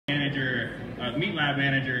manager, meat lab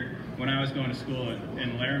manager when I was going to school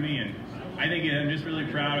in Laramie, and I think I'm just really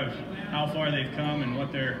proud of how far they've come and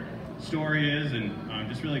what their story is, and I'm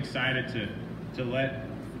just really excited to let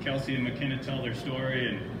Kelcey and Makenna tell their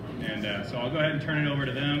story, and so I'll go ahead and turn it over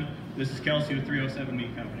to them. This is Kelcey with 307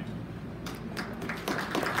 Meat Company.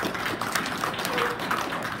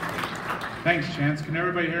 Thanks, Chance. Can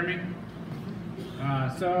everybody hear me?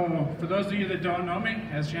 So, for those of you that don't know me,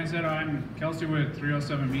 as Chance said, I'm Kelcey with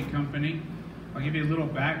 307 Meat Company. I'll give you a little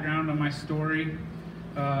background on my story.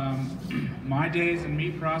 My days in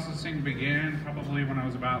meat processing began probably when I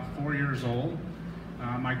was about 4 years old.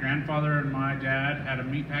 My grandfather and my dad had a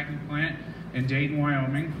meat packing plant in Dayton,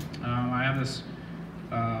 Wyoming. I have this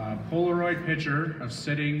Polaroid picture of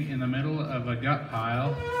sitting in the middle of a gut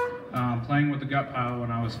pile, playing with the gut pile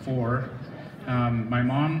when I was 4. My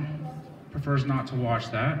mom prefers not to watch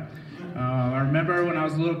that. I remember when I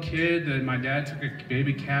was a little kid that my dad took a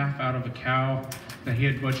baby calf out of a cow that he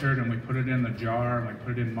had butchered, and we put it in the jar, and we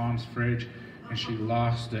put it in Mom's fridge, and she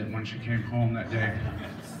lost it when she came home that day.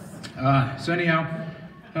 So anyhow,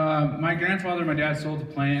 my grandfather and my dad sold the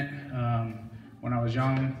plant when I was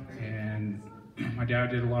young, and my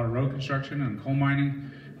dad did a lot of road construction and coal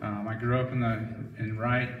mining. I grew up in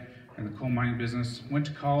Wright in the coal mining business. Went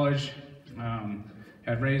to college,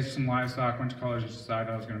 had raised some livestock, went to college and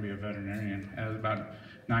decided I was going to be a veterinarian, as about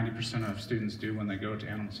 90% of students do when they go to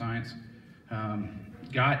animal science.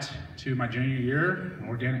 Got to my junior year,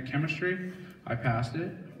 organic chemistry. I passed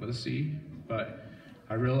it with a C, but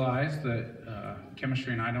I realized that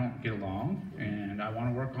chemistry and I don't get along, and I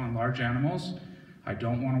want to work on large animals. I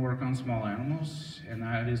don't want to work on small animals, and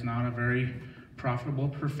that is not a very profitable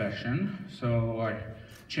profession. So I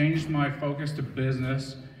changed my focus to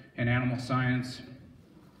business and animal science.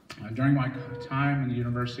 During my time in the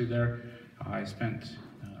university there, I spent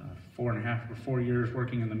 4 years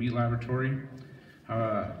working in the meat laboratory.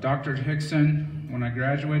 Dr. Hickson, when I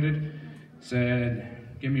graduated, said,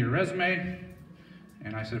 "Give me your resume."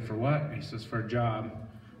 And I said, "For what?" And he says, "For a job."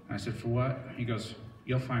 And I said, "For what?" He goes,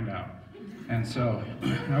 "You'll find out." And so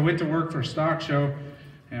I went to work for Stock Show,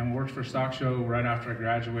 and worked for Stock Show right after I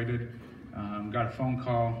graduated. Got a phone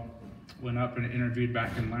call, went up and interviewed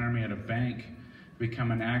back in Laramie at a bank,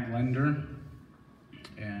 become an ag lender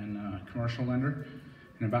and commercial lender.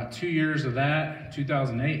 In about 2 years of that,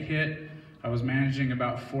 2008 hit, I was managing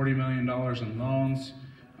about $40 million in loans.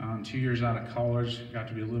 2 years out of college, got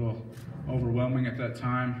to be a little overwhelming at that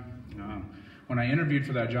time. When I interviewed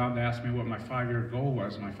for that job, they asked me what my 5-year goal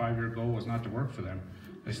was. My 5-year goal was not to work for them.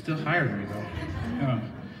 They still hired me though.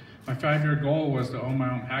 My 5-year goal was to own my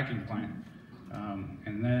own packing plant.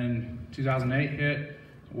 And then 2008 hit, it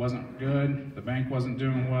wasn't good, the bank wasn't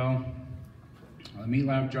doing well. The meat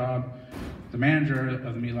lab job, the manager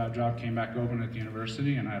of the meat lab job came back open at the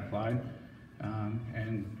university, and I applied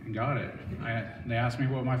and got it. They asked me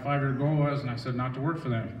what my 5-year goal was, and I said not to work for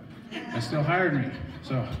them. They still hired me.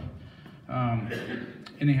 So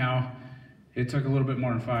anyhow, it took a little bit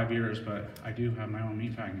more than 5 years, but I do have my own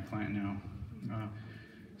meat packing plant now.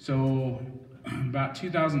 So about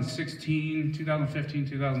 2015,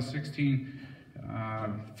 2016,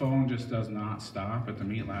 phone just does not stop at the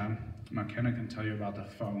meat lab. Makenna can tell you about the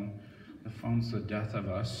phone. The phone's the death of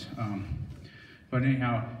us. But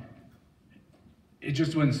anyhow, it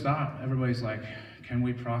just wouldn't stop. Everybody's like, "Can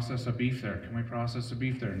we process a beef there? Can we process a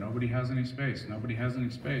beef there?" Nobody has any space. Nobody has any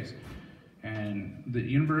space. And the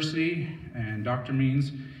university and Dr.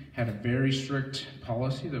 Means had a very strict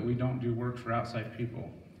policy that we don't do work for outside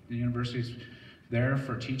people. The university's there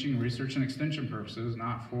for teaching, research, and extension purposes,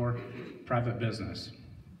 not for private business.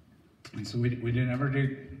 And so we didn't ever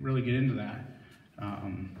really get into that,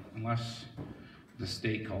 unless the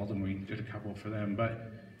state called and we did a couple for them.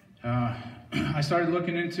 But I started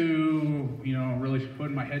looking into, really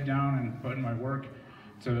putting my head down and putting my work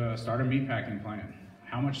to start a meat packing plant.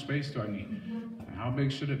 How much space do I need? How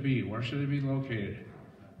big should it be? Where should it be located?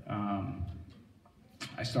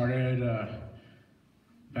 I started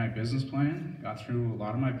my business plan, got through a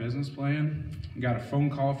lot of my business plan, got a phone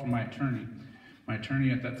call from my attorney. My attorney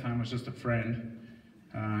at that time was just a friend.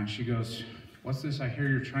 She goes, "What's this? I hear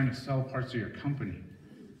you're trying to sell parts of your company."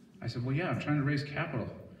 I said, "Well, yeah, I'm trying to raise capital."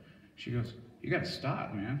 She goes, "You gotta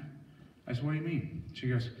stop, man." I said, "What do you mean?" She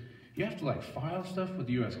goes, "You have to file stuff with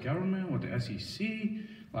the US government, with the SEC,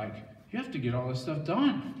 you have to get all this stuff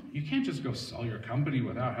done. You can't just go sell your company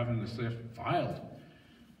without having this stuff filed."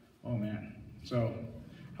 Oh man. So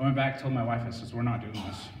I went back, told my wife, I said, "We're not doing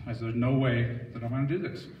this." I said, "There's no way that I'm gonna do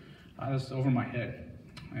this. This is over my head."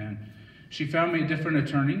 And she found me a different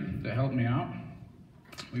attorney that helped me out.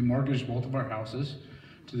 We mortgaged both of our houses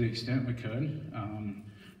to the extent we could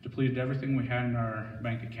to depleted everything we had in our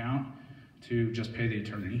bank account to just pay the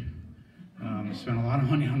attorney. Spent a lot of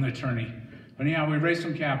money on the attorney. But anyhow, we raised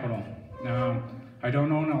some capital. I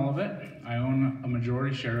don't own all of it. I own a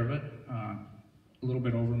majority share of it, a little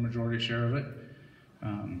bit over a majority share of it.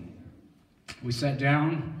 We sat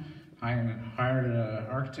down, I hired an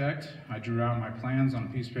architect, I drew out my plans on a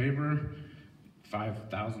piece of paper,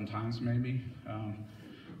 5,000 times maybe,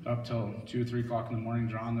 up till 2 or 3 o'clock in the morning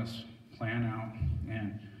drawing this plan out,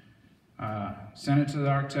 and sent it to the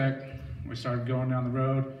architect. We started going down the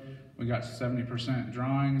road. We got 70%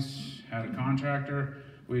 drawings, had a contractor,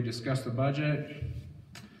 we discussed the budget.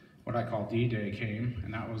 What I call D-Day came,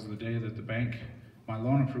 and that was the day that the bank, my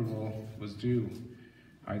loan approval was due.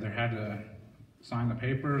 I either had to sign the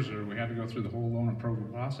papers or we had to go through the whole loan approval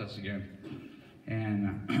process again.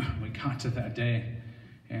 And we got to that day,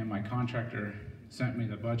 and my contractor sent me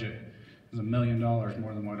the budget. It was $1 million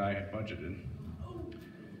more than what I had budgeted.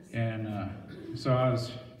 And so I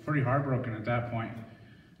was pretty heartbroken at that point.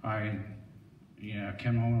 I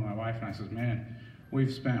came home with my wife and I said, man,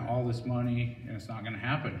 we've spent all this money and it's not gonna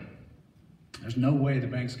happen. There's no way the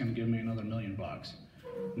bank's gonna give me another $1 million.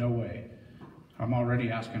 No way. I'm already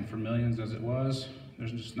asking for millions as it was.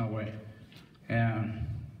 There's just no way. And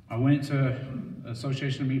I went to the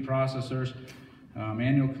Association of Meat Processors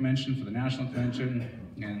annual convention for the national convention,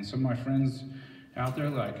 and some of my friends out there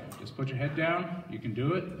like, just put your head down, you can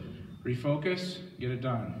do it, refocus, get it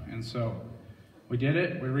done. And so we did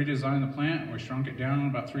it. We redesigned the plant. We shrunk it down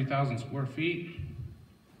about 3,000 square feet.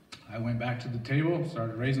 I went back to the table,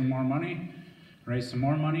 started raising more money, raised some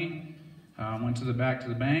more money, went back to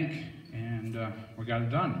the bank, and we got it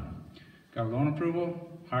done. Got a loan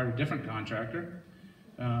approval, hired a different contractor,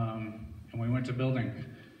 and we went to building.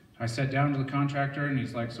 I sat down to the contractor and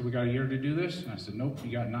he's like, so we got a year to do this? And I said, nope,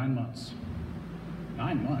 you got 9 months.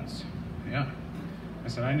 9 months? Yeah. I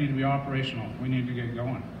said, I need to be operational. We need to get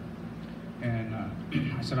going. And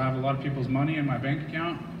I said, I have a lot of people's money in my bank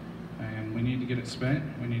account and we need to get it spent.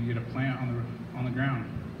 We need to get a plant on the ground.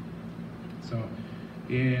 So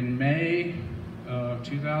in May of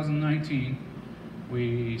 2019,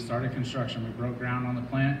 we started construction. We broke ground on the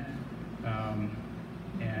plant,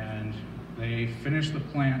 and they finished the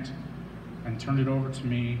plant and turned it over to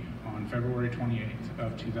me on February 28th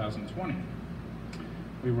of 2020.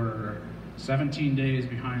 We were 17 days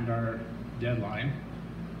behind our deadline,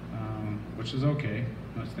 which is okay.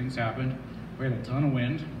 Those things happened. We had a ton of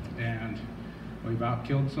wind, and we about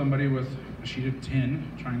killed somebody with a sheet of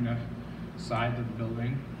tin trying to side the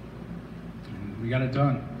building. And we got it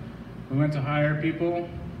done. We went to hire people.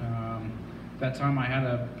 That time I had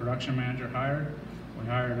a production manager hired. We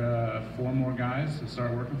hired 4 more guys to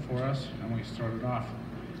start working for us, and we started off.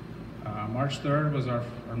 March 3rd was or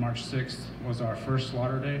March 6th was our first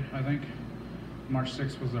slaughter day, I think. March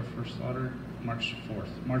 6th was our first slaughter. March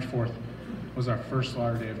 4th was our first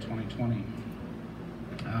slaughter day of 2020.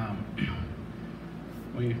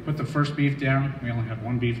 We put the first beef down. We only had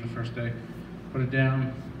 1 beef the first day. Put it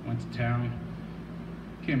down, went to town.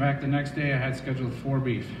 Came back the next day, I had scheduled 4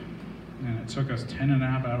 beef. And it took us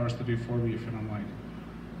 10.5 hours to do 4 beef, and I'm like,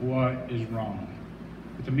 what is wrong?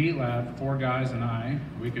 At the meat lab, 4 guys and I,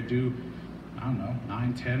 we could do, I don't know,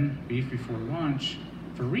 9, 10 beef before lunch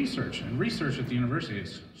for research, and research at the university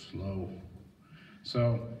is slow.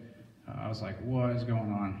 So I was like, what is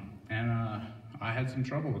going on? And I had some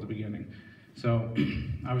trouble at the beginning. So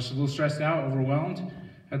I was a little stressed out, overwhelmed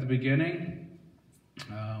at the beginning.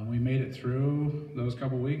 We made it through those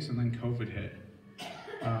couple weeks, and then COVID hit.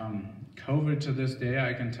 COVID to this day,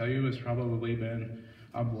 I can tell you, has probably been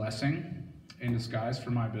a blessing in disguise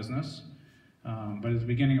for my business. But at the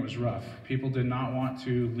beginning, it was rough. People did not want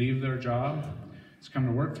to leave their job to come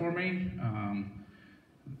to work for me.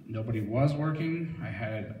 Nobody was working.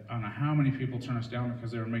 I don't know how many people turned us down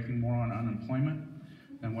because they were making more on unemployment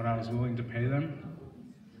than what I was willing to pay them.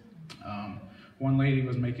 One lady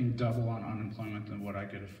was making double on unemployment than what I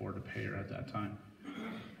could afford to pay her at that time.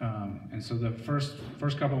 And so the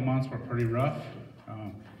first couple of months were pretty rough.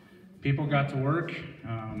 People got to work.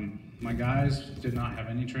 My guys did not have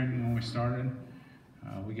any training when we started.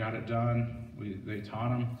 We got it done. They taught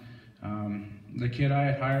them. The kid I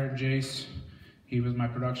had hired, Jace, he was my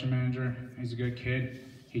production manager. He's a good kid.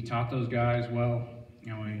 He taught those guys well,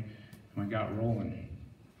 and we got rolling.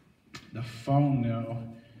 The phone, though,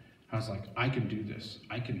 I was like, I can do this.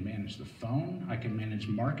 I can manage the phone. I can manage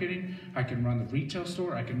marketing. I can run the retail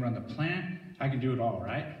store. I can run the plant. I can do it all,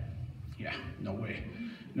 right? Yeah, no way.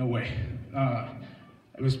 No way.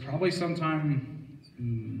 It was probably sometime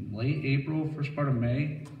late April, first part of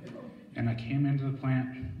May, and I came into the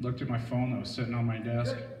plant, looked at my phone that was sitting on my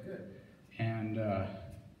desk, and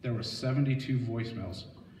there were 72 voicemails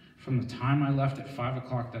from the time I left at 5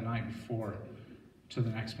 o'clock the night before to the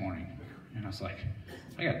next morning. And I was like,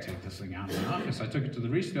 I gotta take this thing out of my office. I took it to the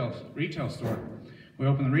retail store. We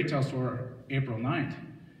opened the retail store April 9th.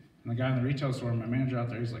 And the guy in the retail store, my manager out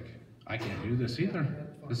there, he's like, I can't do this either.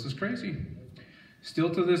 This is crazy.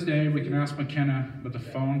 Still to this day, we can ask Makenna, but the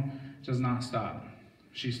phone does not stop.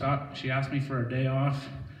 She asked me for a day off,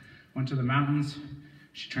 went to the mountains.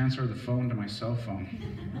 She transferred the phone to my cell phone.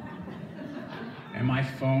 And my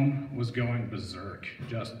phone was going berserk,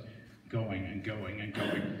 just going and going and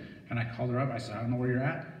going. And I called her up, I said, I don't know where you're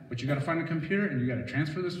at, but you gotta find a computer and you gotta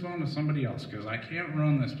transfer this phone to somebody else, because I can't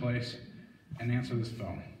run this place and answer this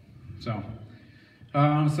phone. So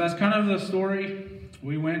that's kind of the story.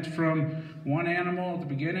 We went from one animal at the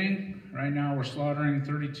beginning. Right now we're slaughtering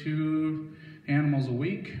 32 animals a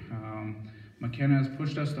week. Makenna has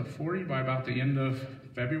pushed us to 40 by about the end of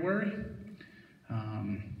February.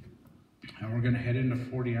 And we're gonna head into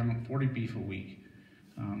 40 beef a week.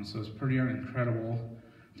 So it's pretty incredible,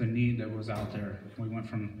 the need that was out there. We went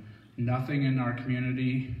from nothing in our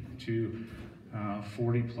community to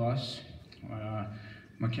 40 plus.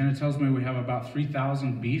 Makenna tells me we have about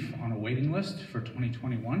 3,000 beef on a waiting list for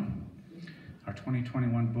 2021. Our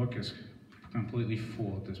 2021 book is completely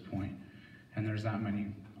full at this point, and there's that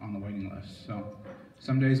many on the waiting list. So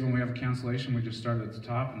some days when we have a cancellation, we just start at the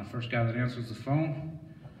top, and the first guy that answers the phone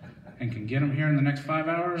and can get them here in the next 5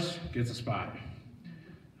 hours gets a spot.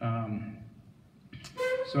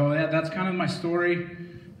 So yeah, that's kind of my story.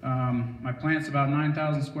 My plant's about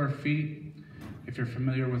 9,000 square feet. If you're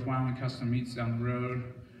familiar with Wyoming Custom Meats down the road,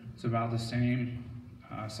 it's about the same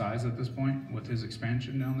size at this point with his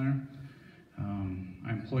expansion down there.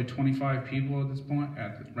 I employ 25 people at this point,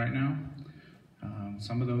 right now.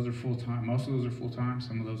 Some of those are full-time, most of those are full-time,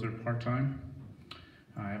 some of those are part-time.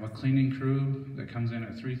 I have a cleaning crew that comes in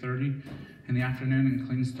at 3:30 in the afternoon and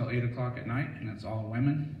cleans till 8 o'clock at night, and it's all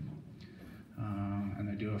women. And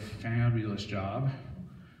they do a fabulous job,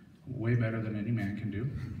 way better than any man can do.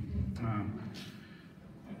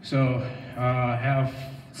 I have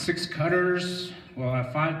 6 cutters. Well, I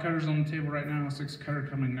have 5 cutters on the table right now, 6 cutter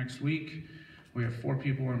coming next week. We have 4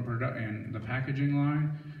 people in the packaging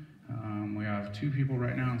line. We have 2 people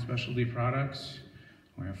right now in specialty products.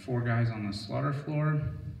 We have 4 guys on the slaughter floor.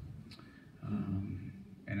 And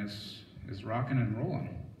it's rocking and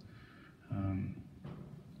rolling.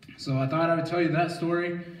 So I thought I would tell you that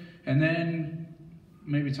story, and then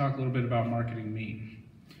maybe talk a little bit about marketing meat.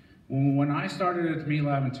 When I started at the Meat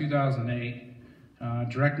Lab in 2008,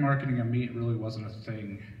 direct marketing of meat really wasn't a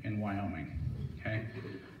thing in Wyoming, okay?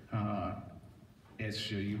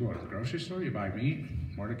 You go to the grocery store, you buy meat.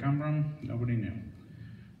 Where'd it come from? Nobody knew.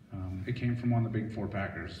 It came from one of the big 4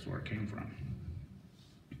 packers, is where it came from.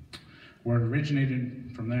 Where it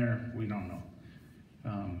originated from there, we don't know.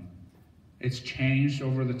 It's changed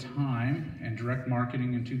over the time, and direct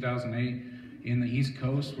marketing in 2008 in the East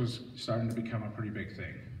Coast was starting to become a pretty big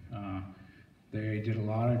thing. They did a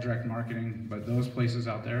lot of direct marketing, but those places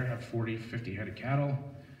out there have 40, 50 head of cattle,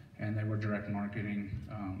 and they were direct marketing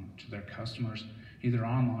to their customers, either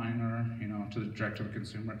online or direct to the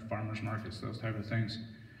consumer at farmers markets, those type of things.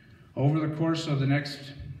 Over the course of the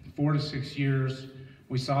next 4 to 6 years,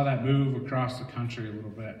 we saw that move across the country a little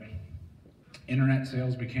bit. Internet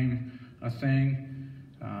sales became a thing,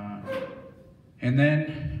 and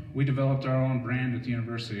then we developed our own brand at the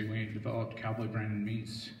university. We developed Cowboy branded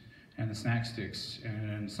meats and the snack sticks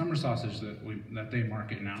and summer sausage that they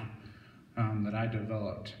market now, that I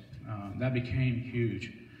developed. That became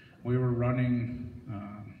huge. We were running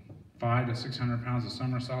 500 to 600 pounds of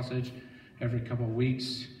summer sausage every couple of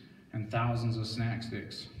weeks and thousands of snack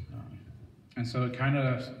sticks. And so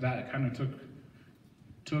that kind of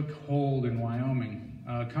took hold in Wyoming.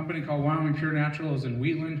 A company called Wyoming Pure Natural is in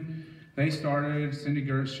Wheatland. Cindy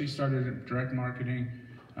Gertz, she started direct marketing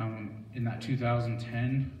in that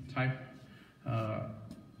 2010 type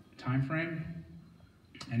time frame,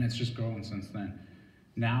 and it's just growing since then.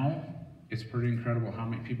 Now, it's pretty incredible how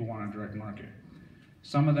many people want to direct market.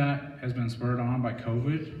 Some of that has been spurred on by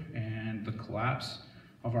COVID and the collapse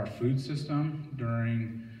of our food system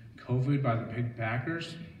during COVID by the big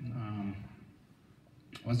packers.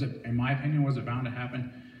 In my opinion, was it bound to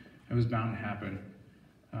happen? It was bound to happen.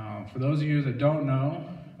 For those of you that don't know,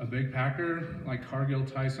 a big packer like Cargill,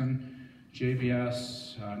 Tyson,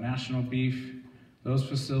 JBS, National Beef, those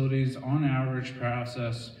facilities on average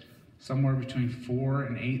process somewhere between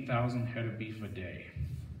 4,000 and 8,000 head of beef a day.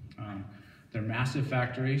 They're massive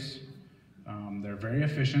factories. They're very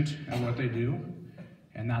efficient at what they do,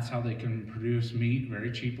 and that's how they can produce meat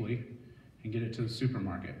very cheaply and get it to the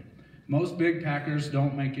supermarket. Most big packers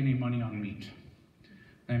don't make any money on meat.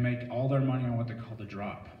 They make all their money on what they call the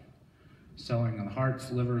drop, selling the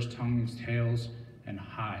hearts, livers, tongues, tails, and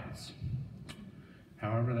hides.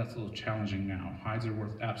 However, that's a little challenging now. Hides are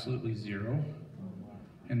worth absolutely zero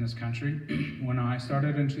in this country. When I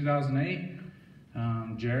started in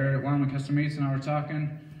 2008, Jared at Wyoming Custom Meats and I were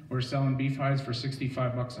talking, we're selling beef hides for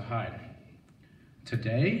 65 bucks a hide.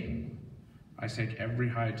 Today, I take every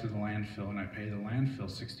hide to the landfill and I pay the landfill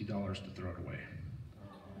 $60 to throw it away.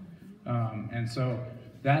 And so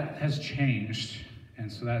that has changed,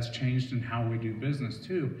 and so that's changed in how we do business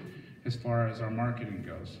too, as far as our marketing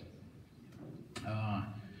goes.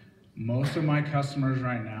 Most of my customers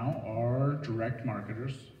right now are direct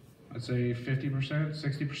marketers. I'd say 50%,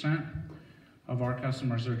 60% of our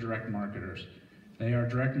customers are direct marketers. They are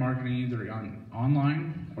direct marketing either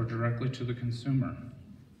online or directly to the consumer.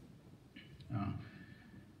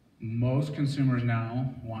 Most consumers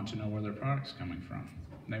now want to know where their product's coming from.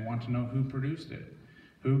 They want to know who produced it,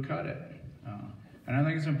 who cut it. And I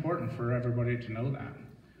think it's important for everybody to know that.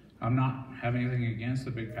 I'm not having anything against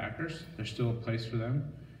the big packers. There's still a place for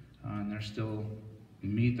them. And there's still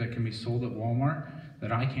meat that can be sold at Walmart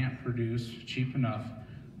that I can't produce cheap enough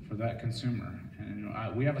for that consumer.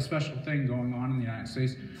 And we have a special thing going on in the United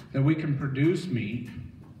States that we can produce meat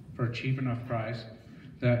for a cheap enough price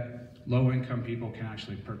that low-income people can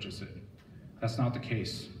actually purchase it. That's not the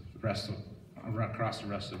case across the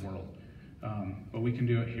rest of the world, but we can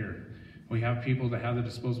do it here. We have people that have the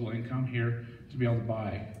disposable income here to be able to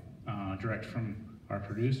buy direct from our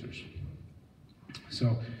producers.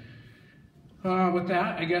 So with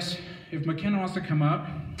that, I guess if Makenna wants to come up,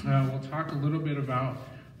 we'll talk a little bit about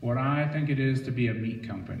what I think it is to be a meat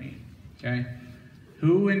company, okay?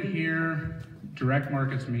 Who in here direct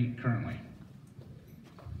markets meat currently?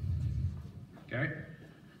 Okay?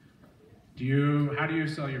 How do you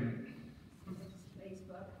sell your meat?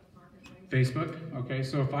 Facebook? Okay,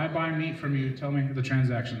 so if I buy meat from you, tell me the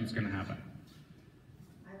transaction that's gonna happen.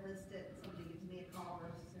 I list it, somebody gives me a call or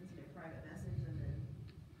sends me a private message, and then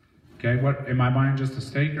Okay, what, am I buying just a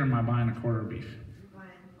steak or am I buying a quarter of beef? I'm buying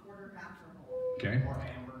quarter, half, or whole. Okay, Or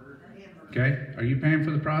hamburger. okay, are you paying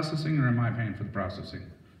for the processing or am I paying for the processing?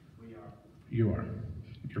 We are. You are,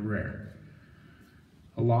 you're rare.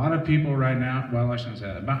 A lot of people right now, well, I shouldn't say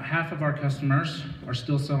that, about half of our customers are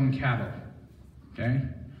still selling cattle, okay?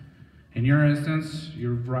 In your instance,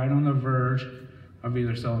 you're right on the verge of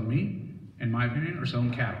either selling meat, in my opinion, or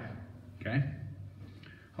selling cattle, okay?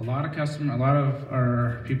 A lot of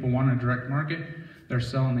our people want to direct market. They're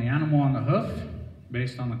selling the animal on the hoof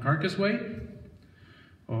based on the carcass weight,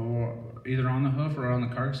 or either on the hoof or on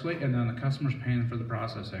the carcass weight, and then the customer's paying for the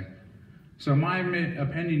processing. So in my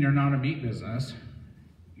opinion, you're not a meat business.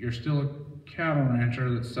 You're still a cattle rancher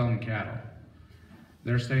that's selling cattle.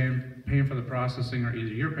 They're paying for the processing, or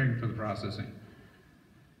either you're paying for the processing.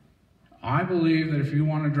 I believe that if you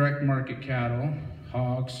want to direct market cattle,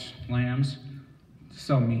 hogs, lambs,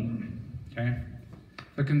 sell meat, okay?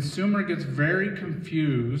 The consumer gets very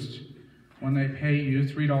confused when they pay you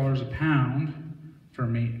 $3 a pound for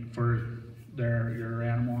meat, for your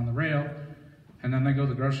animal on the rail, and then they go to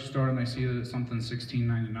the grocery store and they see that it's something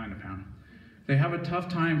 $16.99 a pound. They have a tough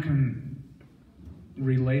time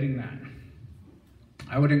relating that.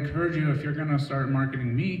 I would encourage you, if you're gonna start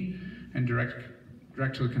marketing meat and direct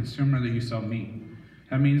to the consumer, that you sell meat.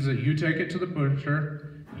 That means that you take it to the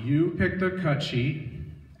butcher, you pick the cut sheet,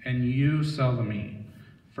 and you sell the meat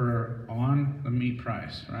on the meat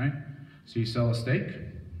price, right? So you sell a steak,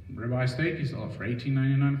 ribeye steak, you sell it for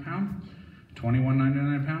 $18.99 a pound,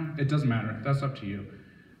 $21.99 a pound, it doesn't matter, that's up to you.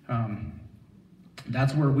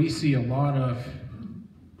 That's where we see a lot of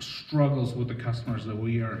struggles with the customers that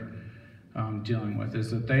we are dealing with, is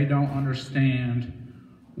that they don't understand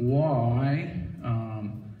why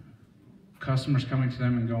customers coming to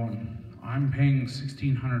them and going, I'm paying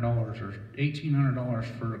 $1,600 or $1,800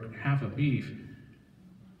 for half a beef.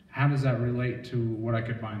 How does that relate to what I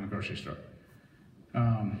could buy in the grocery store?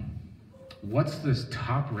 What's this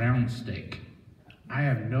top round steak? I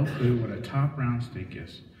have no clue what a top round steak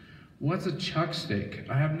is. What's a chuck steak?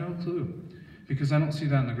 I have no clue, because I don't see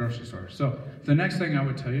that in the grocery store. So the next thing I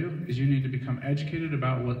would tell you is you need to become educated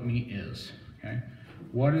about what meat is, okay?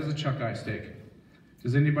 What is a chuck eye steak?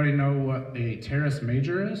 Does anybody know what a terrace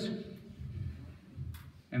major is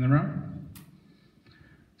in the room?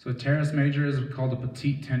 So a terrace major is called a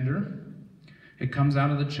petite tender. It comes out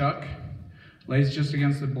of the chuck, lays just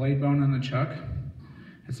against the blade bone in the chuck.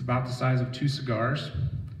 It's about the size of 2 cigars.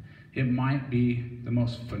 It might be the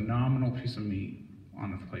most phenomenal piece of meat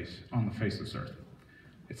on the face of this earth.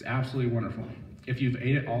 It's absolutely wonderful. If you've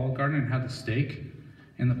ate at Olive Garden and had the steak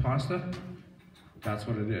in the pasta, that's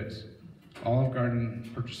what it is. Olive Garden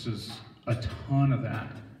purchases a ton of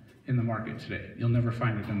that in the market today. You'll never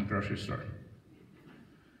find it in the grocery store.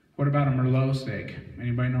 What about a Merlot steak?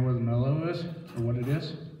 Anybody know where the Merlot is or what it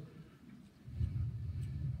is?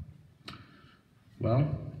 Well,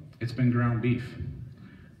 it's been ground beef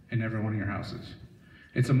in every one of your houses.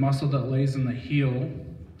 It's a muscle that lays in the heel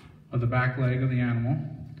of the back leg of the animal,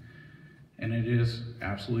 and it is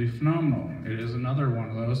absolutely phenomenal. It is another one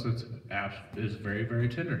of those that is very, very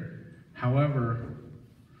tender. However,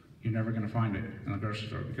 you're never going to find it in the grocery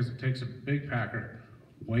store because it takes a big packer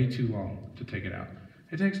way too long to take it out.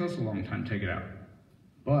 It takes us a long time to take it out.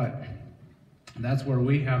 But that's where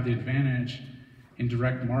we have the advantage in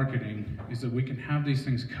direct marketing, is that we can have these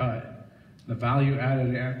things cut, the value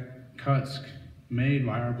added cuts made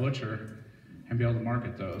by our butcher, and be able to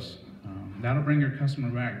market those. That'll bring your customer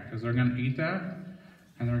back because they're going to eat that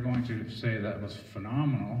and they're going to say that was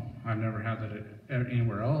phenomenal. I've never had that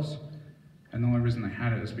anywhere else. And the only reason they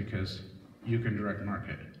had it is because you can direct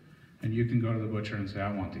market and you can go to the butcher and say,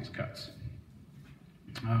 I want these cuts.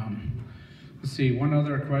 Let's see, one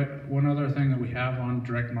other thing that we have on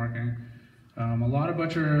direct marketing. A lot of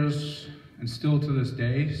butchers, and still to this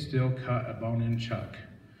day, still cut a bone-in chuck.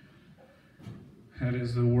 That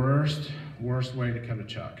is the worst way to cut a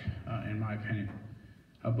chuck, in my opinion.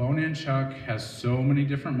 A bone-in chuck has so many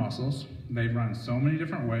different muscles. They run so many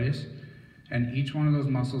different ways, and each one of those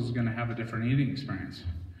muscles is going to have a different eating experience.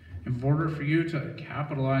 In order for you to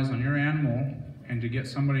capitalize on your animal and to get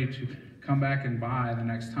somebody to come back and buy the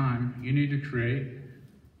next time, you need to create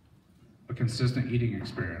a consistent eating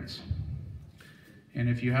experience. And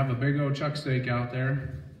if you have a big old chuck steak out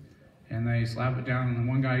there and they slap it down and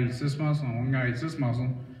one guy eats this muscle and one guy eats this muscle,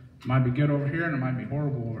 it might be good over here and it might be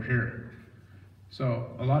horrible over here.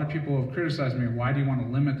 So a lot of people have criticized me, why do you want to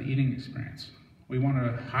limit the eating experience? We want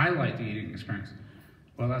to highlight the eating experience.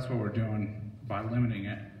 Well, that's what we're doing by limiting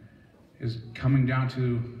it, is coming down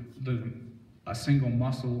to a single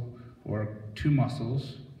muscle or two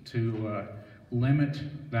muscles to limit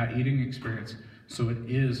that eating experience so it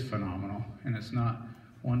is phenomenal and it's not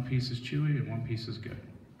one piece is chewy and one piece is good.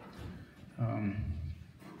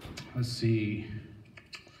 Let's see,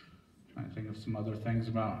 trying to think of some other things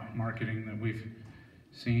about marketing that we've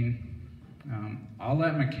seen. I'll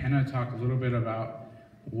let Makenna talk a little bit about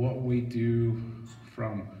what we do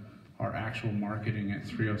from our actual marketing at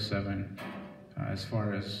 307 as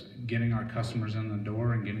far as getting our customers in the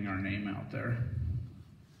door and getting our name out there.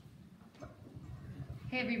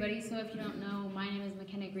 Hey everybody, so if you don't know, my name is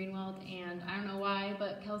Makenna Greenwald, and I don't know why,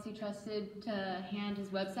 but Kelcey trusted to hand his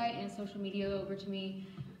website and social media over to me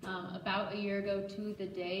about a year ago to the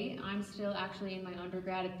day. I'm still actually in my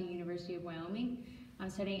undergrad at the University of Wyoming. I'm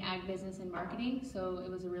studying ag business and marketing, so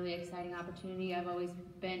it was a really exciting opportunity. I've always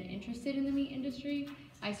been interested in the meat industry.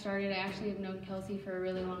 I actually have known Kelcey for a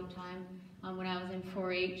really long time. When I was in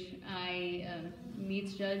 4-H, I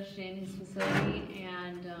meats judged in his facility,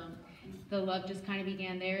 and the love just kind of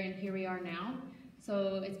began there, and here we are now.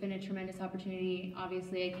 So it's been a tremendous opportunity.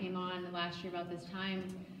 Obviously, I came on last year about this time.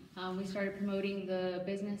 We started promoting the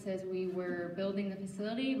business as we were building the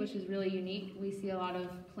facility, which is really unique. We see a lot of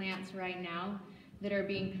plants right now that are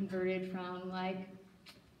being converted from like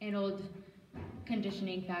an old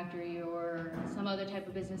conditioning factory or some other type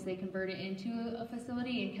of business. They convert it into a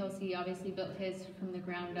facility, and Kelcey obviously built his from the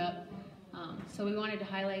ground up. So we wanted to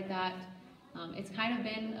highlight that. It's kind of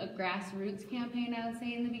been a grassroots campaign, I would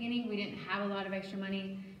say, in the beginning. We didn't have a lot of extra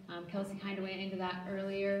money. Kelcey kind of went into that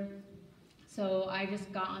earlier. So I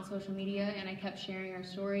just got on social media and I kept sharing our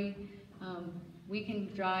story. We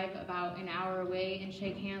can drive about an hour away and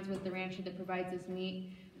shake hands with the rancher that provides us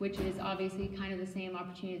meat, which is obviously kind of the same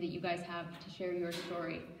opportunity that you guys have to share your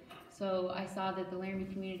story. So I saw that the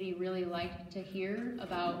Laramie community really liked to hear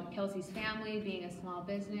about Kelcey's family being a small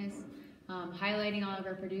business, highlighting all of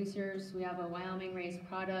our producers. We have a Wyoming raised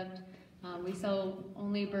product. We sell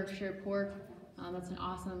only Berkshire pork. That's an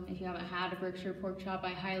awesome, if you haven't had a Berkshire pork chop, I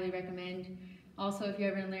highly recommend. Also, if you're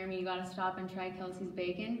ever in Laramie, you gotta stop and try Kelcey's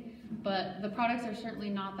bacon. But the products are certainly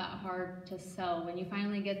not that hard to sell. When you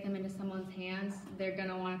finally get them into someone's hands, they're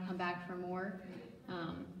gonna wanna come back for more.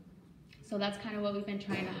 So that's kind of what we've been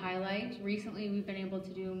trying to highlight. Recently, we've been able to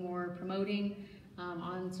do more promoting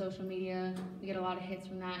on social media. We get a lot of hits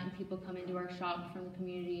from that, and people come into our shop from the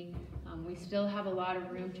community. We still have a lot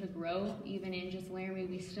of room to grow, even in just Laramie.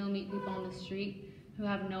 We still meet people on the street who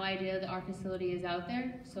have no idea that our facility is out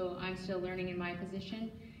there, so I'm still learning in my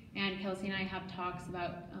position. And Kelcey and I have talks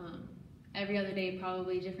about every other day,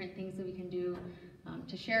 probably different things that we can do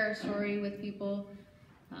to share our story with people.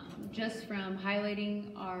 just from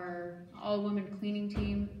highlighting our all-women cleaning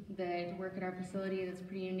team that work at our facility that's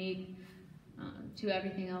pretty unique, to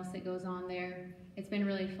everything else that goes on there. It's been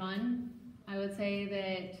really fun. I would say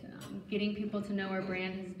that getting people to know our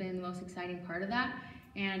brand has been the most exciting part of that,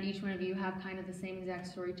 and each one of you have kind of the same exact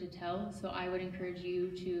story to tell, so I would encourage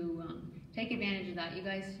you to take advantage of that. You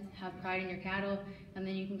guys have pride in your cattle, and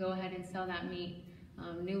then you can go ahead and sell that meat.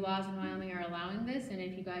 New laws in Wyoming are allowing this, and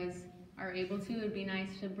if you guys are able to, it'd be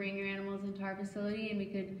nice to bring your animals into our facility and we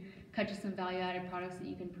could cut you some value-added products that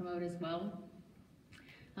you can promote as well.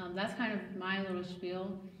 That's kind of my little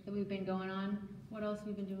spiel that we've been going on. What else have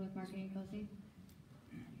we been doing with marketing, Kelcey?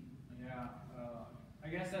 Yeah, I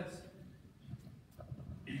guess that's,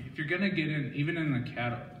 if you're gonna get in, even in the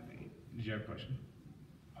cattle, did you have a question?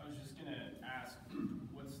 I was just gonna ask,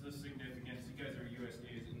 what's the significance? You guys are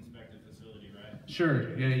USDA's inspected facility, right?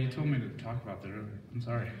 Sure, yeah, you told me to talk about that earlier. I'm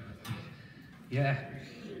sorry. Yeah,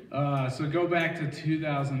 so go back to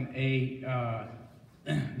 2008,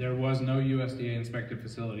 there was no USDA inspected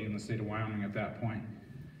facility in the state of Wyoming at that point.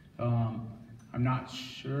 I'm not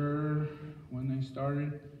sure when they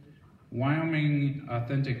started. Wyoming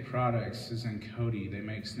Authentic Products is in Cody. They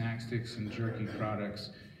make snack sticks and jerky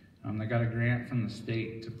products. They got a grant from the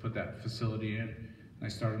state to put that facility in. They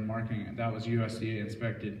started marketing it. That was USDA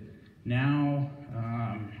inspected. Now,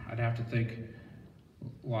 I'd have to think,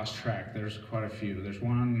 lost track. There's quite a few. There's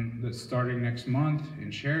one that's starting next month in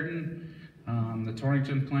Sheridan. The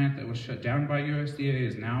Torrington plant that was shut down by USDA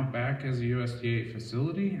is now back as a USDA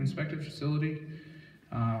facility, inspected facility.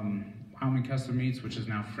 Wyoming Custom Meats, which is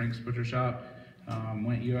now Frank's Butcher Shop,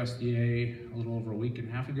 went USDA a little over a week and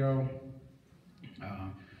a half ago.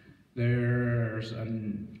 There's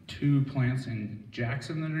 2 plants in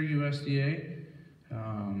Jackson that are USDA.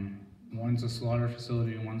 One's a slaughter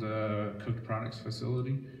facility and one's a cooked products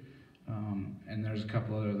facility. And there's a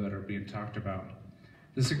couple other that are being talked about.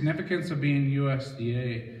 The significance of being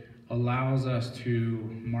USDA allows us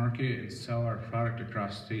to market and sell our product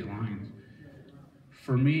across state lines.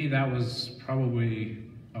 For me, that was probably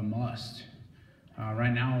a must.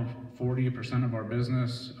 Right now, 40% of our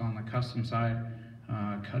business on the custom side,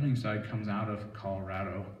 cutting side, comes out of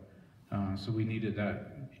Colorado. So we needed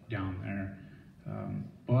that down there.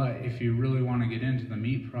 But if you really want to get into the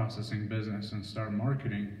meat processing business and start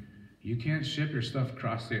marketing, you can't ship your stuff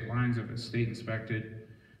across state lines if it's state inspected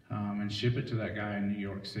and ship it to that guy in New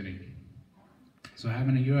York City. So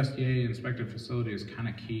having a USDA inspected facility is kind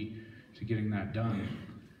of key to getting that done.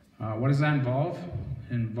 What does that involve?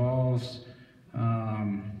 It involves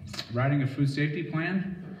writing a food safety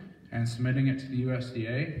plan and submitting it to the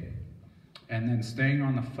USDA, and then staying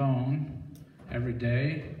on the phone every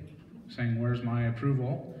day saying, where's my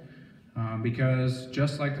approval? Because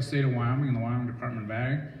just like the state of Wyoming and the Wyoming Department of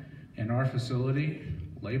Ag, in our facility,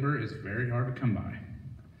 labor is very hard to come by.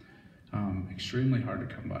 Extremely hard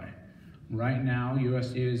to come by. Right now,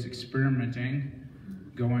 USDA is experimenting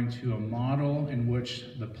going to a model in which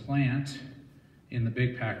the plant, in the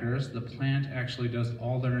big packers, the plant actually does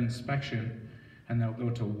all their inspection, and they'll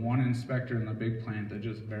go to one inspector in the big plant that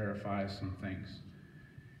just verifies some things.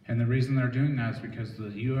 And the reason they're doing that is because the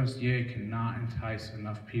USDA cannot entice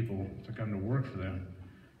enough people to come to work for them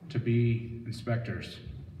to be inspectors.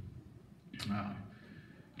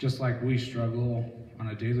 Just like we struggle on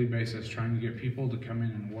a daily basis trying to get people to come in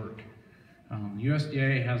and work.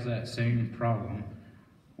 USDA has that same problem,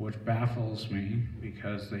 which baffles me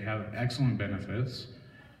because they have excellent benefits.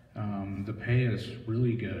 The pay is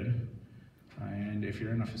really good. And if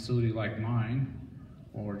you're in a facility like mine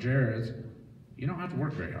or Jared's, you don't have to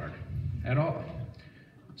work very hard at all.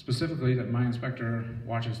 Specifically that my inspector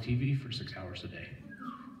watches TV for 6 hours a day.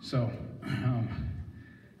 So,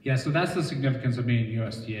 yeah, so that's the significance of being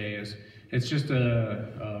USDA is it's just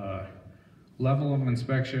a level of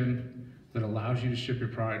inspection that allows you to ship your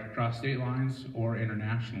product across state lines or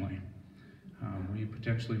internationally. We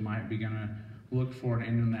potentially might be gonna look for an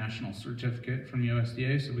international certificate from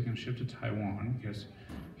USDA so we can ship to Taiwan, because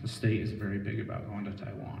the state is very big about going to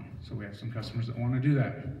Taiwan. So we have some customers that want to do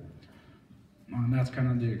that. And that's kind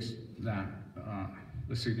of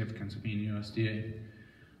the significance of being USDA.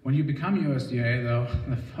 When you become USDA, though,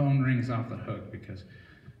 the phone rings off the hook because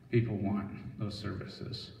people want those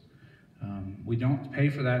services. We don't pay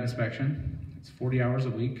for that inspection. It's 40 hours a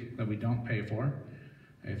week that we don't pay for.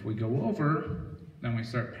 If we go over, then we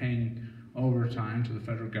start paying overtime to the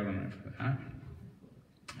federal government for that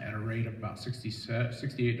at a rate of about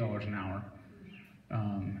 $68 an hour,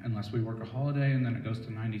 unless we work a holiday, and then it goes to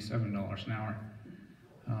 $97 an hour.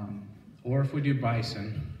 Or if we do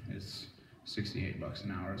bison, it's 68 bucks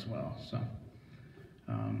an hour as well. So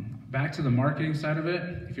Back to the marketing side of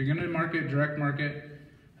it, if you're gonna market, direct market,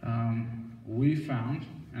 we found,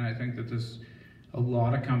 and I think that this, a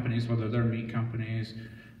lot of companies, whether they're meat companies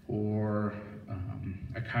or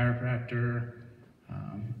a chiropractor,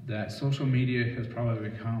 that social media has probably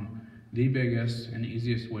become the biggest and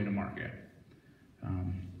easiest way to market.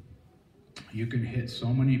 You can hit so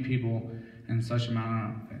many people in such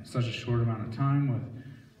a short amount of time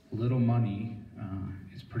with little money.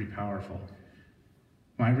 It's pretty powerful.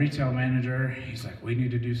 My retail manager, he's like, we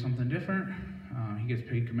need to do something different. He gets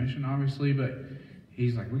paid commission, obviously, but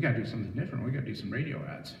he's like, we gotta do something different. We gotta do some radio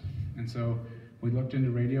ads. And so we looked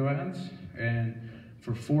into radio ads, and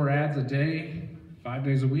for 4 ads a day, 5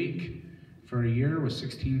 days a week, for a year was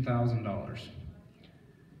 $16,000.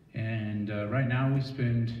 And right now we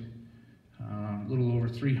spend a little over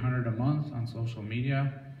 $300 a month on social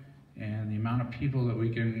media, and the amount of people that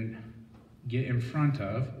we can get in front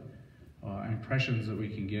of, impressions that we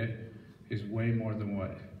can get, is way more than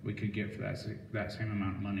what we could get for that same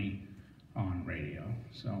amount of money on radio.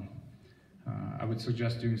 So I would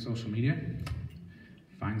suggest doing social media.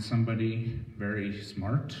 Find somebody very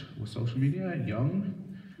smart with social media, young.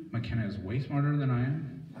 Makenna is way smarter than I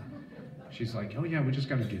am. She's like, oh yeah, we just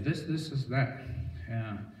gotta do this, that.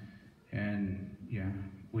 And yeah,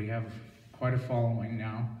 we have quite a following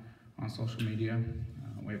now on social media.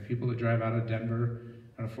 We have people that drive out of Denver,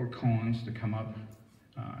 out of Fort Collins, to come up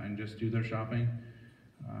and just do their shopping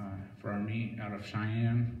for our meat out of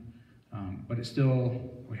Cheyenne. But it's still,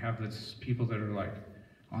 we have this people that are like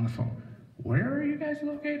on the phone. Where are you guys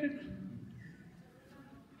located?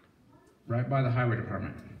 Right by the highway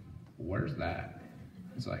department. Where's that?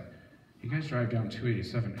 It's like, you guys drive down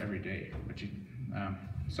 287 every day, but you,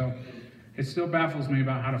 so it still baffles me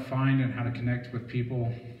about how to find and how to connect with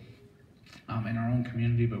people in our own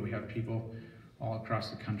community, but we have people all across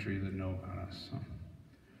the country that know about us. So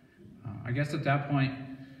I guess at that point,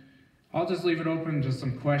 I'll just leave it open to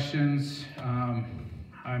some questions.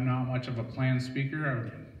 I'm not much of a planned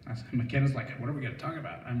speaker. Makenna's like, what are we gonna talk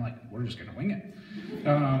about? I'm like, we're just gonna wing it.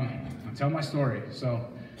 I'll tell my story. So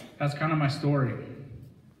that's kind of my story.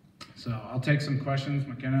 So I'll take some questions.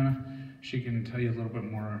 Makenna, she can tell you a little bit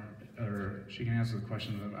more, or she can answer the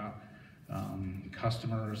questions about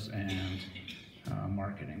customers and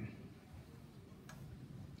marketing.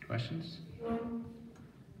 Questions? How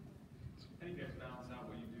do you guys balance out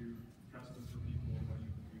what you do custom for people and what you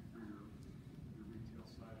do for your retail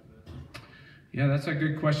side of it? Yeah, that's a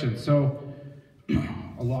good question. So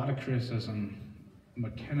a lot of criticism.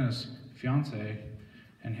 Makenna's fiance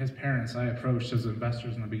and his parents I approached as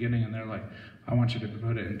investors in the beginning, and they're like, I want you to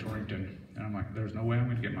put it in Torrington. And I'm like, there's no way I'm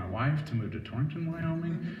going to get my wife to move to Torrington,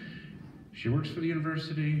 Wyoming. She works for the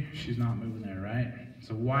university. She's not moving there, right?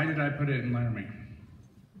 So why did I put it in Laramie?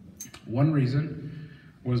 One reason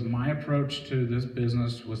was my approach to this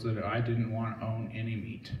business was that I didn't want to own any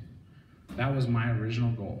meat. That was my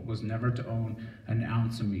original goal, was never to own an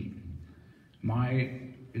ounce of meat. My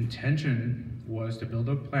intention was to build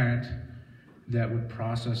a plant that would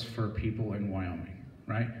process for people in Wyoming,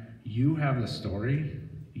 right? You have the story,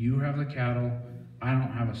 you have the cattle, I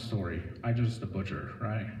don't have a story. I just a butcher,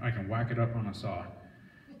 right? I can whack it up on a saw,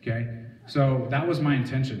 okay? So that was my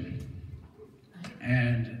intention.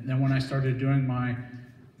 And then when I started doing my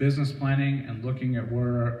business planning and looking at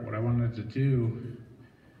what I wanted to do,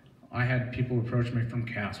 I had people approach me from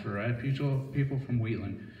Casper. I had people from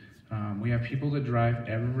Wheatland. We have people that drive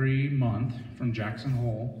every month from Jackson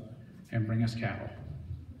Hole and bring us cattle.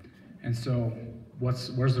 And so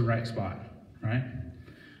where's the right spot, right?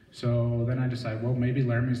 So then I decided, well, maybe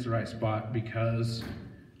Laramie's the right spot because,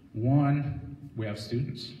 one, we have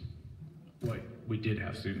students. We did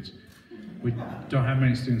have students. We don't have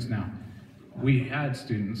many students now. We had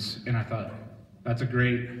students, and I thought, that's a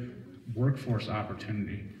great workforce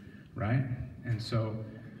opportunity, right? And so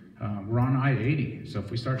we're on I-80, so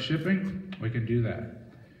if we start shipping, we can do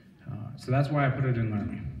that. So that's why I put it in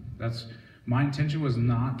Laramie. My intention was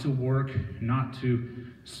not to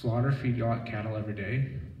slaughter feedlot cattle every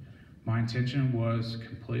day. My intention was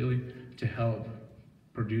completely to help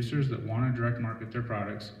producers that want to direct market their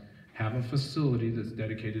products have a facility that's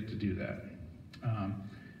dedicated to do that.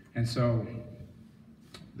 And so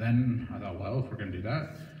then I thought, well, if we're going to do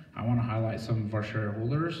that, I want to highlight some of our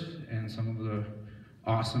shareholders and some of the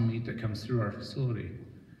awesome meat that comes through our facility.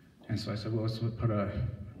 And so I said, well, let's put a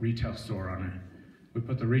retail store on it. We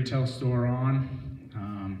put the retail store on,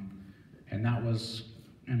 and that was,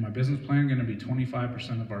 in my business plan, going to be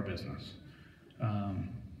 25% of our business.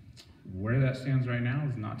 Where that stands right now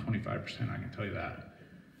is not 25%, I can tell you that.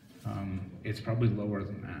 It's probably lower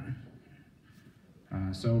than that.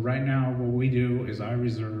 So right now what we do is I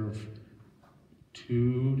reserve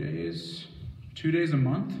 2 days a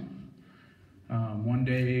month. One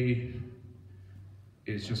day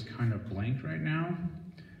is just kind of blank right now,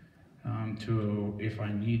 to if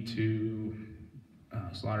I need to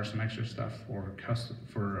slaughter some extra stuff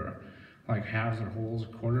for like halves or wholes,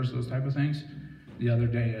 quarters, those type of things. The other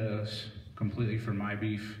day is completely for my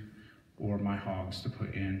beef or my hogs to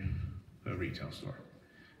put in the retail store.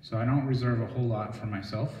 So I don't reserve a whole lot for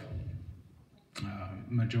myself.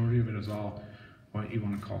 Majority of it is all what you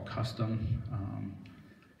want to call custom.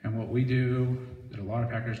 And what we do that a lot of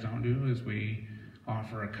packers don't do is we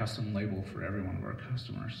offer a custom label for every one of our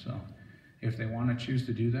customers. So if they want to choose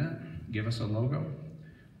to do that, give us a logo.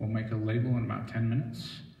 We'll make a label in about 10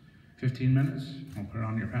 minutes, 15 minutes. We'll put it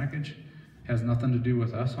on your package. Has nothing to do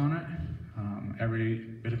with us on it. Every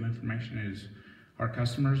bit of information is our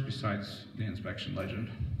customers besides the inspection legend.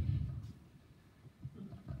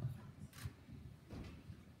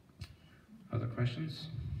 Other questions?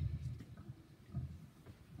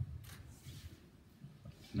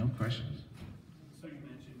 No questions. So you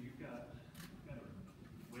mentioned you've got a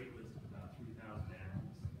wait list of about 3,000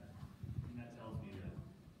 animals, and that tells me that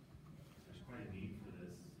there's quite a need for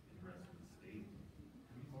this in the rest of the state.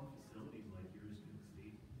 How many more facilities like yours could the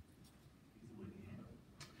state easily handle?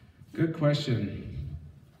 Good question.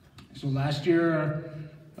 So last year,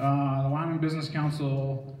 the Wyoming Business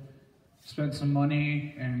Council spent some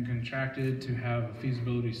money and contracted to have a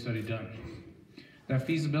feasibility study done. That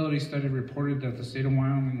feasibility study reported that the state of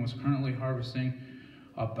Wyoming was currently harvesting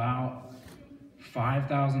about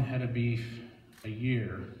 5,000 head of beef a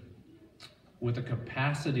year with a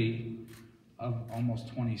capacity of almost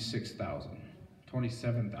 26,000,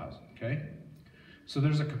 27,000, okay? So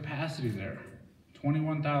there's a capacity there,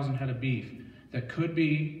 21,000 head of beef that could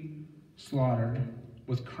be slaughtered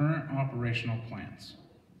with current operational plants.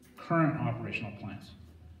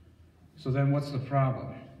 So then what's the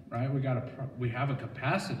problem? Right, we have a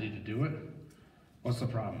capacity to do it. What's the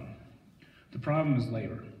problem? The problem is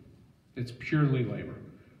labor. It's purely labor,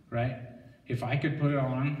 right? If I could put it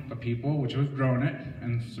on the people, which have grown it,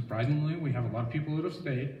 and surprisingly, we have a lot of people that have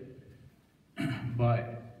stayed,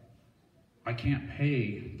 but I can't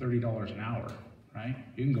pay $30 an hour, right?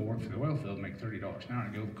 You can go work for the oil field and make $30 an hour,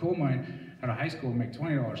 and go to the coal mine out of high school and make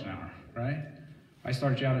 $20 an hour, right? I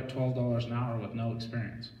start you out at $12 an hour with no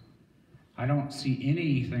experience. I don't see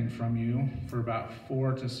anything from you for about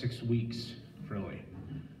 4 to 6 weeks, really.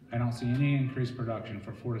 I don't see any increased production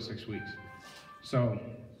for 4 to 6 weeks. So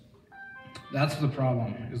that's the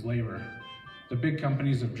problem, is labor. The big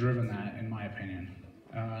companies have driven that, in my opinion.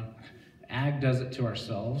 Ag does it to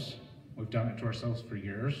ourselves. We've done it to ourselves for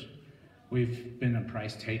years. We've been a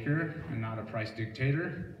price taker and not a price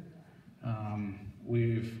dictator.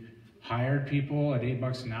 We've hired people at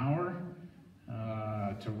 $8 an hour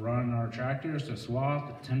to run our tractors, to swath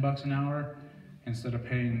at $10 an hour, instead of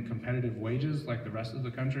paying competitive wages like the rest of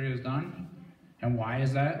the country has done. And why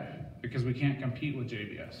is that? Because we can't compete with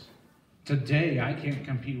JBS. Today, I can't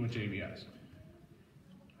compete with JBS,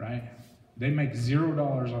 right? They make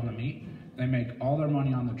 $0 on the meat. They make all their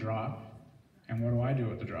money on the drop. And what do I do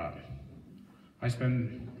with the drop? I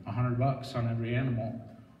spend $100 on every animal,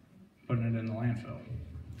 putting it in the landfill,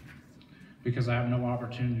 because I have no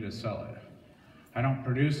opportunity to sell it. I don't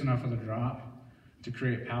produce enough of the drop to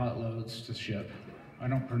create pallet loads to ship. I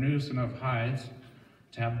don't produce enough hides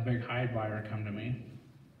to have a big hide buyer come to me.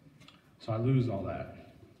 So I lose all that.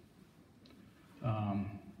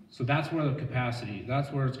 So that's where the capacity,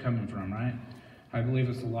 that's where it's coming from, right? I believe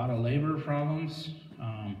it's a lot of labor problems,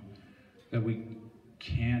 that we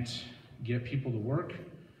can't get people to work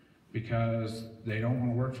because they don't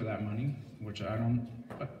want to work for that money, which I don't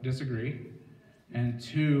disagree. And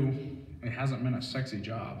 2, it hasn't been a sexy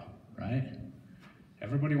job, right?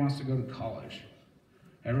 Everybody wants to go to college.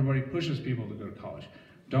 Everybody pushes people to go to college.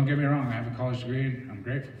 Don't get me wrong, I have a college degree, I'm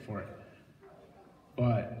grateful for it.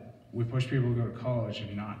 But we push people to go to college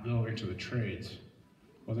and not go into the trades,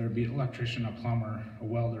 whether it be an electrician, a plumber, a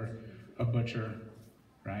welder, a butcher,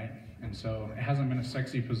 right? And so it hasn't been a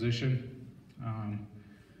sexy position.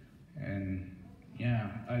 And yeah,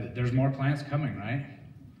 there's more plants coming, right?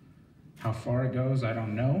 How far it goes, I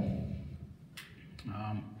don't know.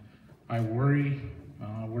 I worry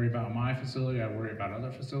about my facility, I worry about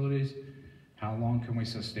other facilities. How long can we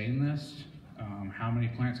sustain this? How many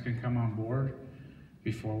plants can come on board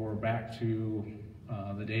before we're back to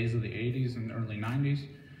the days of the 80s and early 90s,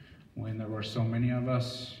 when there were so many of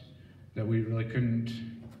us that we really couldn't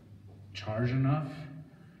charge enough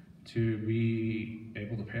to be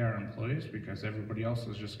able to pay our employees because everybody else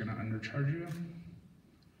was just gonna undercharge you.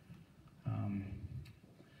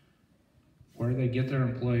 where they get their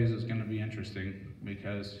employees is going to be interesting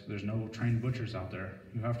because there's no trained butchers out there.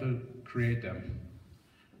 You have to create them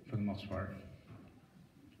for the most part.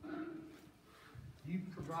 Do you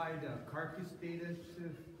provide carcass data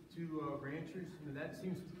to ranchers? I mean, that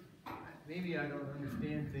seems, maybe I don't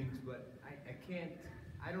understand things, but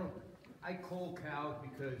I cull cows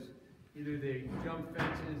because either they jump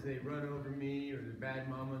fences, they run over me, or they're bad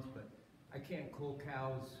mamas, but I can't cull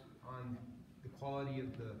cows on the quality of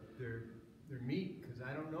their meat because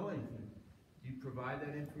I don't know anything. Do you provide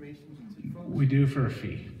that information to folks? We do for a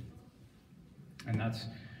fee. And that's,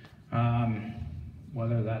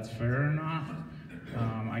 whether that's fair or not,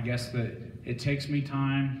 I guess that it takes me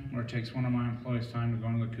time, or it takes one of my employees time to go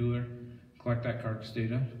into the cooler, collect that carcass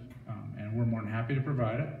data, and we're more than happy to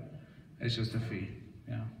provide it. It's just a fee,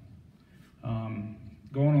 yeah.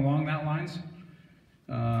 Going along that lines,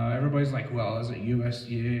 everybody's like, well, is it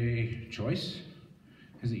USDA choice?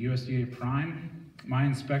 Is it USDA prime? My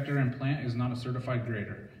inspector and plant is not a certified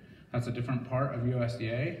grader. That's a different part of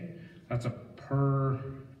USDA. That's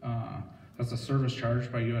that's a service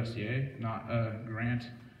charge by USDA, not a grant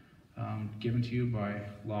given to you by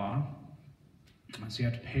law. So you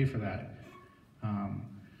have to pay for that.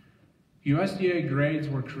 USDA grades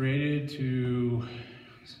were created to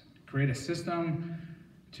create a system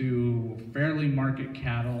to fairly market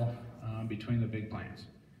cattle between the big plants.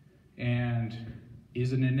 And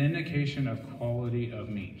is it an indication of quality of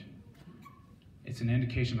meat? It's an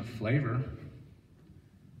indication of flavor.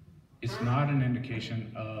 It's not an indication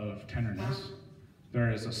of tenderness. There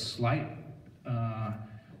is a slight,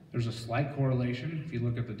 there's a slight correlation if you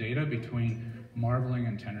look at the data between marbling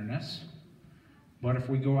and tenderness. But if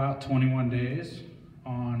we go out 21 days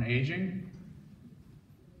on aging,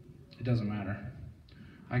 it doesn't matter.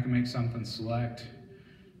 I can make something select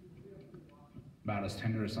about as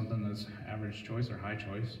tender as something that's average choice or high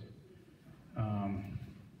choice.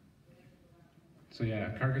 So yeah,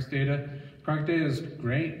 carcass data. Carcass data is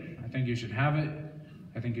great. I think you should have it.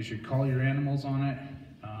 I think you should call your animals on it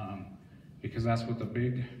because that's what the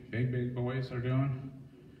big boys are doing,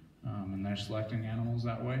 and they're selecting animals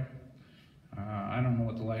that way. I don't know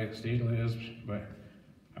what the latest data is, but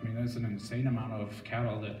I mean, there's an insane amount of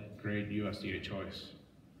cattle that grade USDA choice,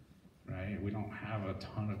 right? We don't have a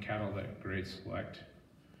ton of cattle that grade select.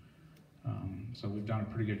 So we've done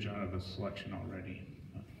a pretty good job of the selection already.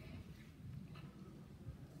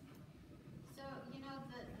 So, you know,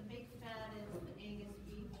 the big fat is the Angus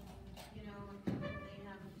beef. You know, they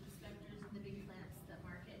have inspectors in the big plants that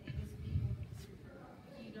market Angus beef.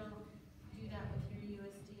 You don't do that with your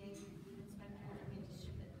USDA inspector? I mean, to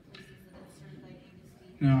ship it to places that have certified Angus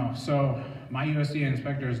beef? No, so my USDA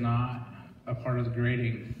inspector is not a part of the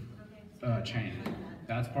grading chain.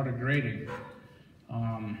 That's part of grading.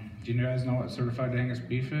 Do you guys know what certified Angus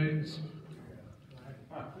beef is?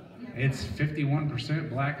 It's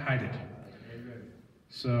 51% black hided.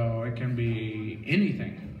 So it can be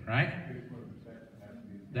anything, right?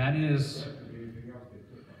 That is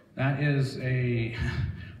a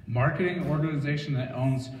marketing organization that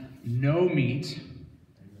owns no meat,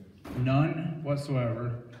 none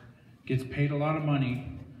whatsoever, gets paid a lot of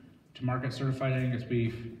money to market certified Angus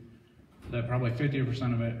beef, that probably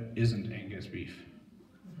 50% of it isn't Angus beef.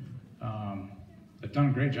 They've done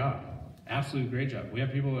a great job, absolutely great job. We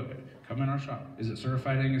have people that come in our shop. Is it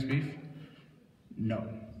certified Angus beef? No.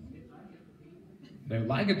 They would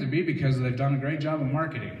like it to be because they've done a great job of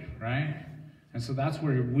marketing, right? And so that's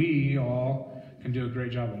where we all can do a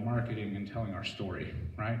great job of marketing and telling our story,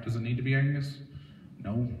 right? Does it need to be Angus?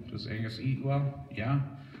 No. Does Angus eat well? Yeah.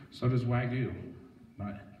 So does Wagyu.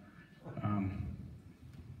 But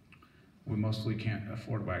we mostly can't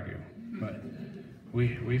afford Wagyu. But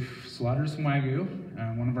we've slaughtered some Wagyu,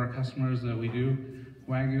 and one of our customers that we do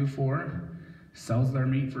Wagyu for sells their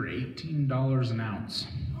meat for $18 an ounce.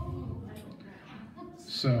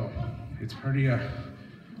 So it's pretty,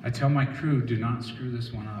 I tell my crew, do not screw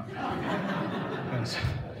this one up. Because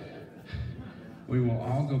we will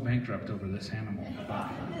all go bankrupt over this animal. But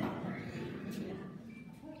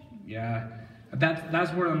yeah,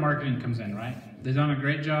 that's where the marketing comes in, right? They've done a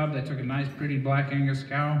great job. They took a nice, pretty black Angus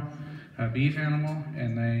cow, a beef animal,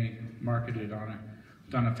 and they marketed on it.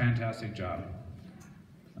 Done a fantastic job.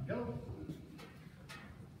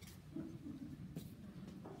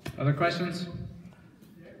 Other questions?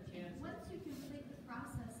 Once you complete the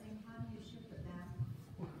processing, how do you ship it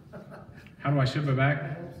back? How do I ship it back? Yeah,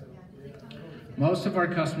 do they come and Most of our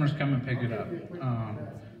customers come and pick it up.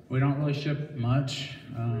 We don't really ship much.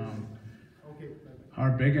 Our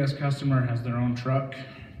biggest customer has their own truck.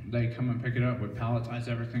 They come and pick it up. We palletize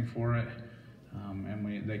everything for it.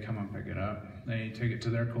 and they come and pick it up. They take it to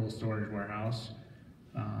their cold storage warehouse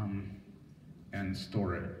and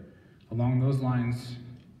store it. Along those lines,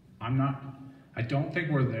 I don't think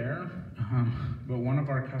we're there, but one of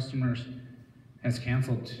our customers has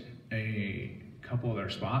canceled a couple of their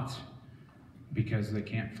spots because they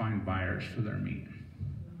can't find buyers for their meat.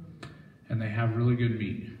 And they have really good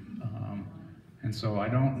meat. And so I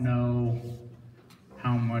don't know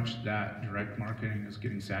how much that direct marketing is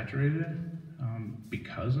getting saturated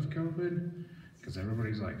because of COVID, because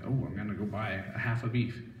everybody's like, oh, I'm gonna go buy a half a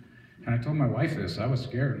beef. And I told my wife this, I was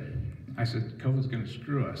scared. I said, COVID's gonna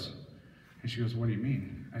screw us. And she goes, what do you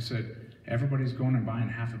mean? I said, everybody's going and buying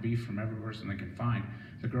half a beef from every person they can find.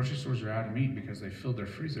 The grocery stores are out of meat because they filled their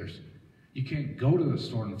freezers. You can't go to the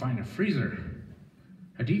store and find a freezer,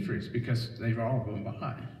 a deep freeze, because they've all been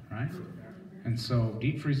bought, right? And so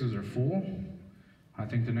deep freezers are full. I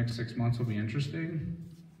think the next 6 months will be interesting.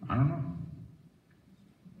 I don't know.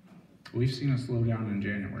 We've seen a slowdown in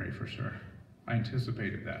January for sure. I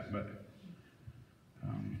anticipated that, but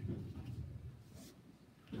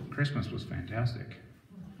Christmas was fantastic.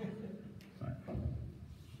 But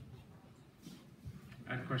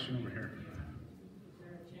I had a question over here. Is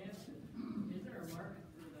there a chance, is there a market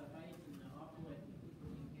for the hides and the opulent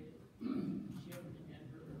people can get it shipped to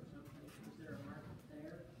Denver or someplace? Is there a market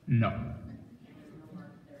there? No. There's no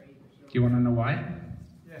market there either. So Do you want to know why?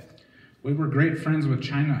 Yes. We were great friends with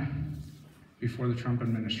China before the Trump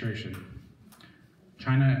administration.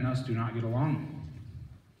 China and us do not get along.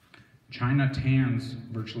 China tans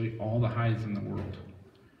virtually all the hides in the world.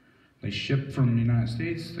 They ship from the United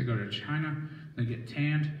States, they go to China, they get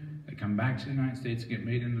tanned, they come back to the United States and get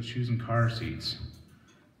made into shoes and car seats.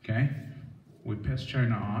 Okay? We piss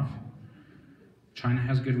China off. China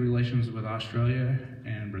has good relations with Australia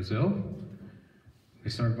and Brazil. They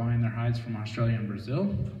started buying their hides from Australia and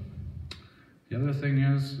Brazil. The other thing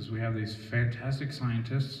is we have these fantastic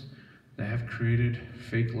scientists that have created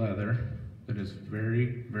fake leather that is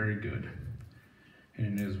very, very good.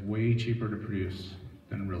 And it is way cheaper to produce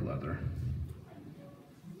than real leather.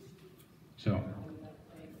 So,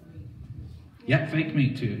 yeah, fake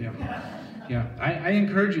meat too, yeah. Yeah, I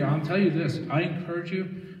encourage you, I'll tell you this, I encourage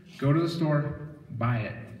you, go to the store, buy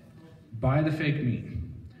it. Buy the fake meat.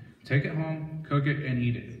 Take it home, cook it, and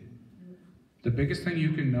eat it. The biggest thing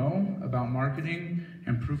you can know about marketing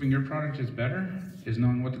and proving your product is better is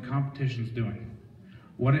knowing what the competition's doing,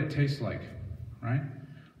 what it tastes like, right?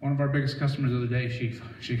 One of our biggest customers the other day, she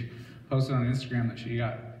posted on Instagram that she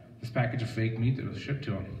got this package of fake meat that was shipped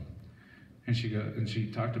to them. And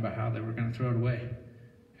she talked about how they were gonna throw it away.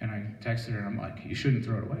 And I texted her and I'm like, you shouldn't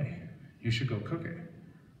throw it away. You should go cook it.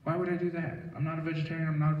 Why would I do that? I'm not a vegetarian,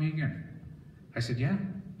 I'm not a vegan. I said, yeah,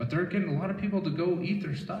 but they're getting a lot of people to go eat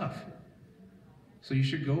their stuff. So you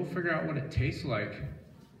should go figure out what it tastes like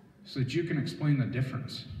so that you can explain the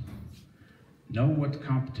difference. Know what the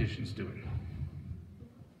competition's doing.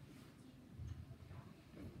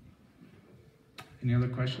 Any other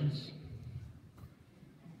questions?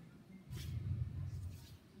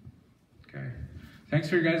 Okay. Thanks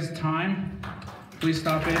for your guys' time. Please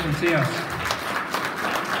stop in and see us.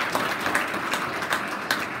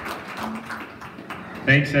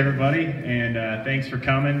 Thanks, everybody, and thanks for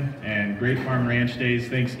coming, and great Farm Ranch Days.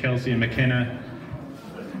 Thanks, Kelcey and Makenna.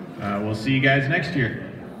 We'll see you guys next year.